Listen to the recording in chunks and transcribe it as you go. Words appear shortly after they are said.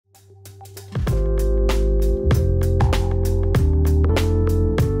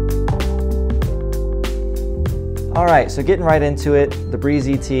Alright, so getting right into it, the Breeze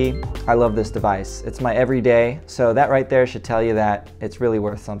ET, I love this device. It's my everyday, so that right there should tell you that it's really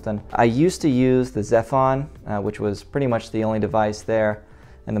worth something. I used to use the Zephon, which was pretty much the only device there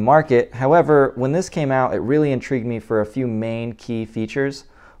in the market. However, when this came out, it really intrigued me for a few main key features,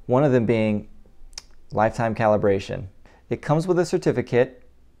 one of them being lifetime calibration. It comes with a certificate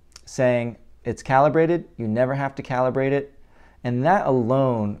saying it's calibrated, you never have to calibrate it, and that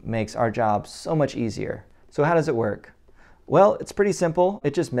alone makes our job so much easier. So how does it work? Well, it's pretty simple.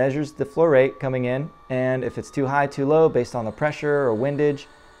 It just measures the flow rate coming in, and if it's too high, too low, based on the pressure or windage,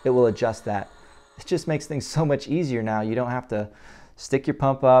 it will adjust that. It just makes things so much easier now. You don't have to stick your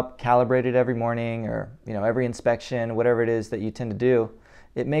pump up, calibrate it every morning, or every inspection, whatever it is that you tend to do.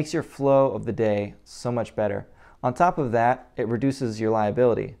 It makes your flow of the day so much better. On top of that, it reduces your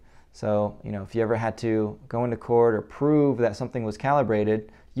liability. So, if you ever had to go into court or prove that something was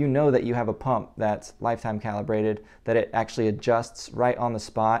calibrated, you know that you have a pump that's lifetime calibrated, that it actually adjusts right on the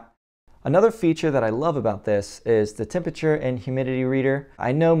spot. Another feature that I love about this is the temperature and humidity reader.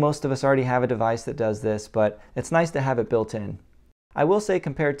 I know most of us already have a device that does this, but it's nice to have it built in. I will say,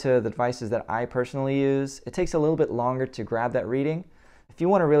 compared to the devices that I personally use, it takes a little bit longer to grab that reading. If you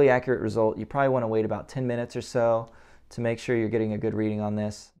want a really accurate result, you probably want to wait about 10 minutes or so to make sure you're getting a good reading on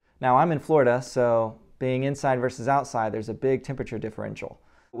this. Now, I'm in Florida, so being inside versus outside, there's a big temperature differential.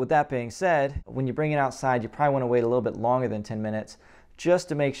 With that being said, when you bring it outside, you probably want to wait a little bit longer than 10 minutes just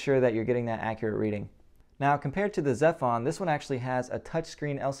to make sure that you're getting that accurate reading. Now, compared to the Zephon, this one actually has a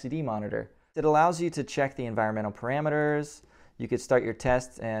touchscreen LCD monitor. It allows you to check the environmental parameters. You could start your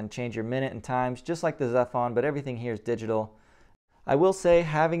tests and change your minute and times just like the Zephon, but everything here is digital. I will say,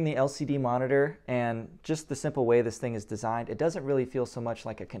 having the LCD monitor and just the simple way this thing is designed, it doesn't really feel so much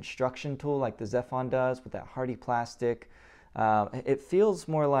like a construction tool like the Zephon does with that hardy plastic. It feels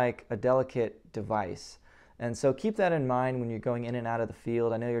more like a delicate device. And so keep that in mind when you're going in and out of the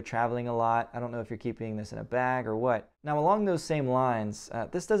field. I know you're traveling a lot. I don't know if you're keeping this in a bag or what. Now, along those same lines,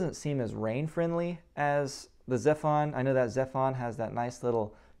 this doesn't seem as rain friendly as the Zephon. I know that Zephon has that nice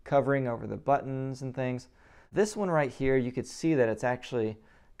little covering over the buttons and things. This one right here, you could see that it's actually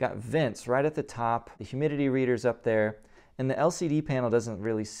got vents right at the top. The humidity reader's up there, and the LCD panel doesn't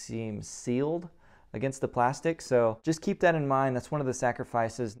really seem sealed against the plastic, so just keep that in mind. That's one of the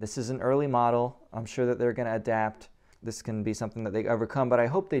sacrifices. This is an early model. I'm sure that they're going to adapt. This can be something that they overcome, but I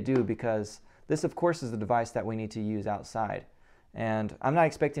hope they do, because this, of course, is the device that we need to use outside. And I'm not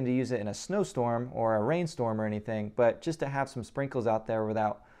expecting to use it in a snowstorm or a rainstorm or anything, but just to have some sprinkles out there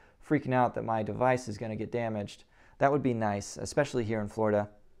without freaking out that my device is going to get damaged, that would be nice, especially here in Florida.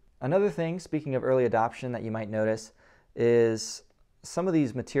 Another thing, speaking of early adoption, that you might notice is some of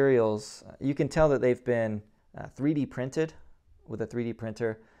these materials, you can tell that they've been 3D printed with a 3D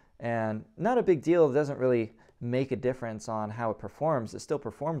printer, and not a big deal. It doesn't really make a difference on how it performs. It still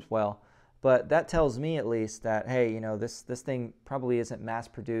performs well, but that tells me at least that, hey, this thing probably isn't mass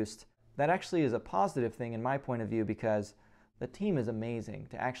produced. That actually is a positive thing in my point of view, because the team is amazing.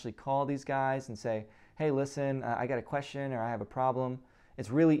 To actually call these guys and say, hey, listen, I got a question or I have a problem,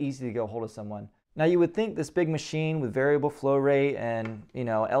 it's really easy to get a hold of someone. Now, you would think this big machine with variable flow rate and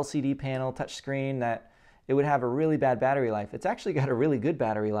LCD panel, touchscreen, that it would have a really bad battery life. It's actually got a really good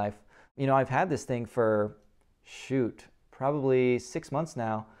battery life. I've had this thing for, probably 6 months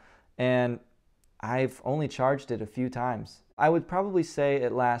now, and I've only charged it a few times. I would probably say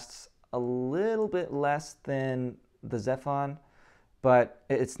it lasts a little bit less than the Zephon, but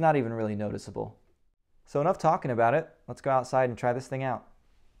it's not even really noticeable. So enough talking about it. Let's go outside and try this thing out.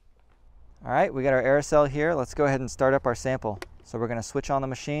 All right, we got our aerosol here. Let's go ahead and start up our sample. So we're going to switch on the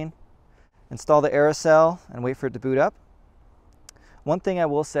machine, install the aerosol, and wait for it to boot up. One thing I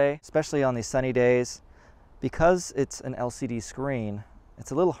will say, especially on these sunny days, because it's an LCD screen,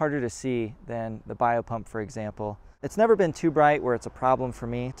 it's a little harder to see than the biopump, for example. It's never been too bright where it's a problem for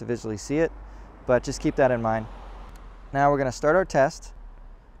me to visually see it, but just keep that in mind. Now we're going to start our test.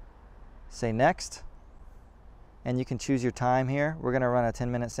 Say next, and you can choose your time here. We're going to run a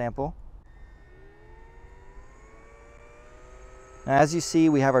 10-minute sample. Now, as you see,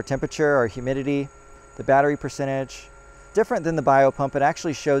 we have our temperature, our humidity, the battery percentage. Different than the biopump, it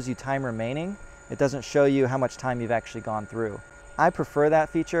actually shows you time remaining. It doesn't show you how much time you've actually gone through. I prefer that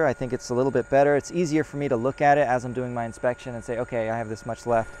feature. I think it's a little bit better. It's easier for me to look at it as I'm doing my inspection and say, okay, I have this much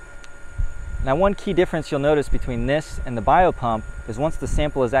left. Now, one key difference you'll notice between this and the biopump is once the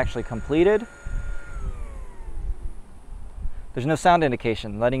sample is actually completed, there's no sound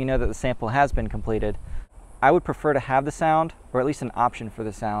indication letting you know that the sample has been completed. I would prefer to have the sound, or at least an option for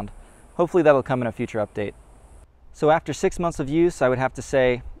the sound. Hopefully that'll come in a future update. So after 6 months of use, I would have to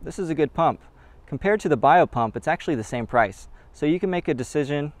say this is a good pump. Compared to the biopump, it's actually the same price. So you can make a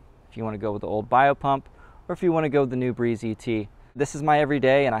decision if you want to go with the old biopump or if you want to go with the new Breeze ET. This is my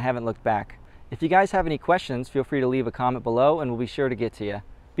everyday and I haven't looked back. If you guys have any questions, feel free to leave a comment below and we'll be sure to get to you.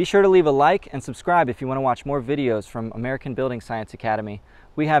 Be sure to leave a like and subscribe if you want to watch more videos from American Building Science Academy.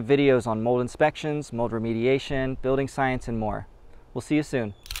 We have videos on mold inspections, mold remediation, building science, and more. We'll see you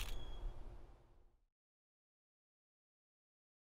soon.